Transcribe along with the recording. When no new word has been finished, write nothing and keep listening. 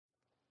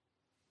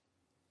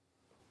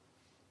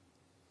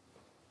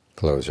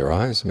Close your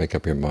eyes, make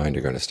up your mind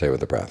you're going to stay with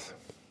the breath.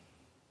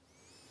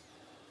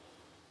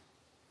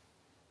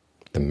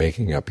 The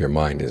making up your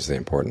mind is the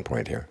important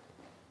point here.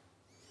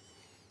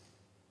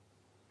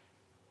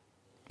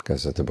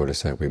 Because as the Buddha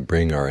said, we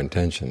bring our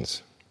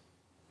intentions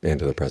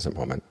into the present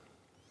moment.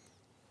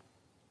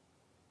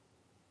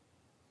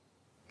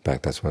 In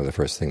fact, that's one of the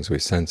first things we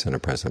sense in a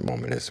present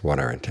moment is what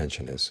our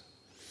intention is.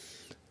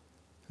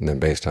 And then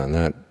based on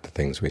that, the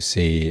things we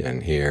see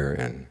and hear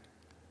and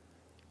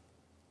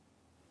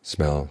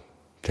smell,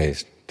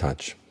 taste,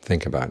 touch,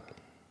 think about,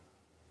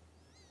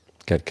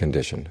 get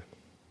conditioned.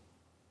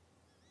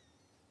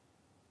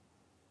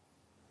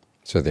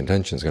 So the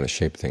intention is going to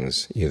shape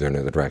things either in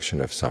the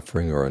direction of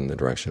suffering or in the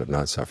direction of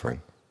not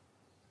suffering.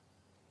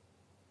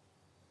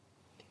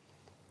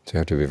 So you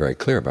have to be very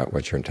clear about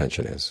what your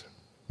intention is.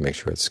 Make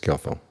sure it's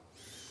skillful.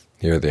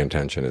 Here the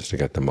intention is to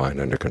get the mind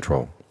under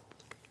control.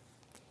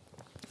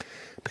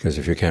 Because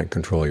if you can't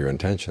control your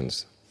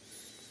intentions,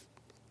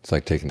 it's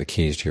like taking the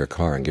keys to your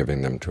car and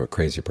giving them to a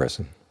crazy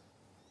person.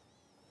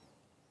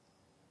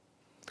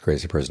 The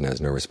crazy person has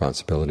no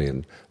responsibility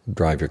and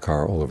drive your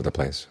car all over the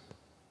place.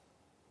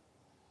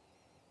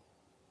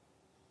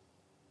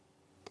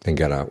 Then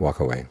get out, walk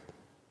away,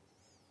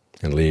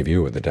 and leave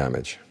you with the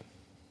damage.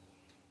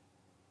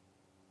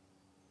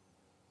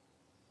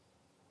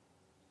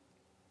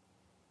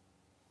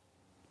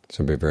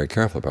 So be very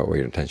careful about what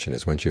your intention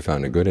is. Once you've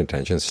found a good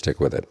intention, stick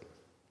with it.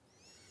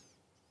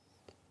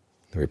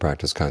 We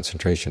practice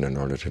concentration in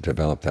order to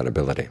develop that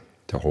ability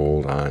to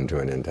hold on to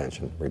an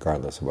intention,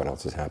 regardless of what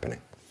else is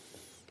happening.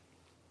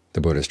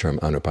 The Buddhist term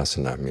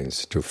anupassana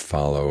means to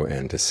follow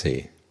and to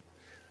see,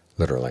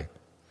 literally.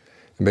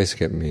 And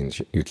basically it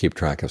means you keep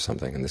track of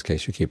something. In this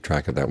case, you keep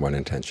track of that one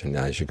intention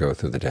as you go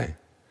through the day.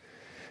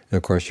 And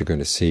of course you're going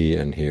to see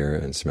and hear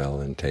and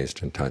smell and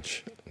taste and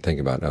touch and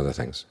think about other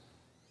things.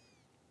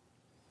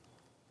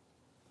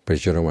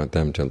 But you don't want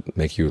them to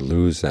make you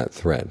lose that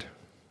thread.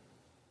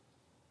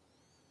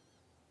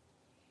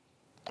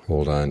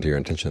 Hold on to your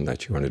intention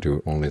that you want to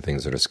do only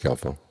things that are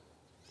skillful.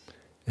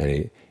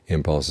 Any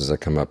impulses that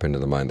come up into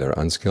the mind that are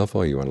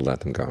unskillful, you want to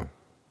let them go.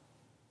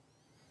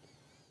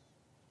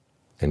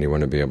 And you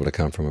want to be able to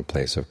come from a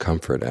place of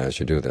comfort as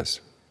you do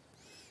this.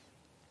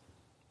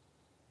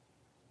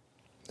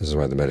 This is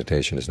why the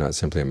meditation is not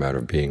simply a matter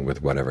of being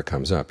with whatever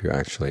comes up. You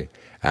actually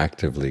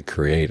actively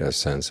create a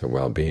sense of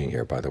well-being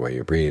here by the way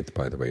you breathe,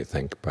 by the way you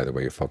think, by the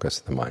way you focus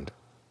the mind.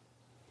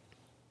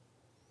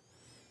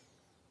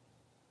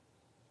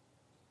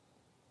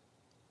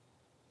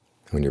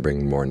 When you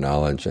bring more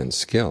knowledge and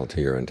skill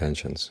to your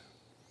intentions,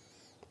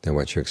 then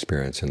what you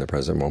experience in the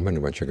present moment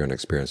and what you're going to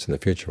experience in the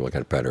future will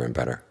get better and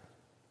better.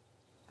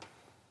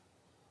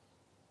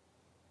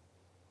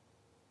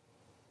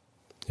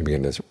 You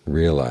begin to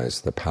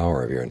realize the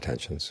power of your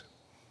intentions.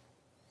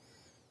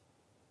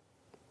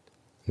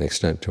 The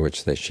extent to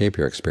which they shape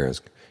your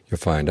experience, you'll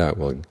find out,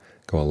 will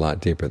go a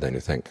lot deeper than you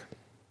think.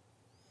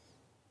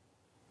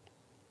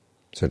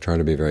 So try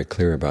to be very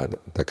clear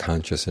about the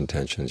conscious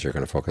intentions you're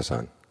going to focus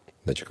on,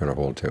 that you're going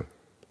to hold to.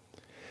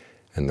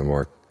 And the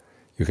more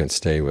you can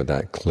stay with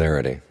that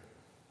clarity,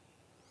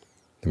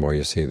 the more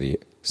you see the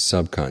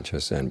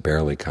subconscious and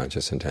barely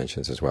conscious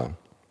intentions as well.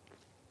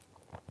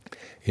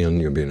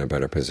 And you'll be in a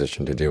better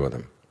position to deal with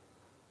them.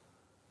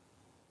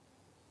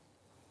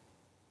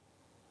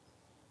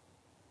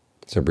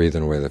 So breathe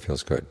in a way that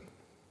feels good.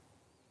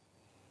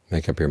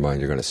 Make up your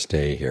mind you're going to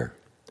stay here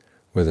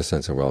with a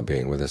sense of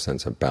well-being, with a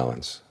sense of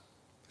balance,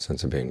 a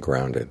sense of being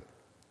grounded.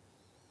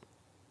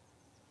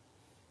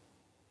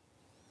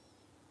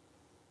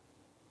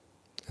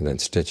 And then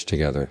stitch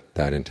together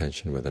that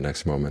intention with the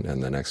next moment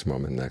and the next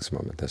moment and the next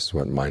moment. This is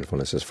what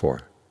mindfulness is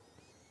for.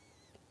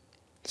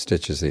 It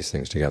stitches these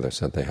things together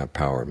so that they have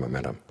power and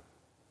momentum.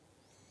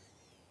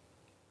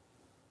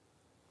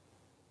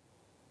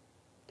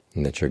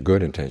 And that your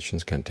good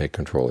intentions can take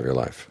control of your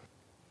life.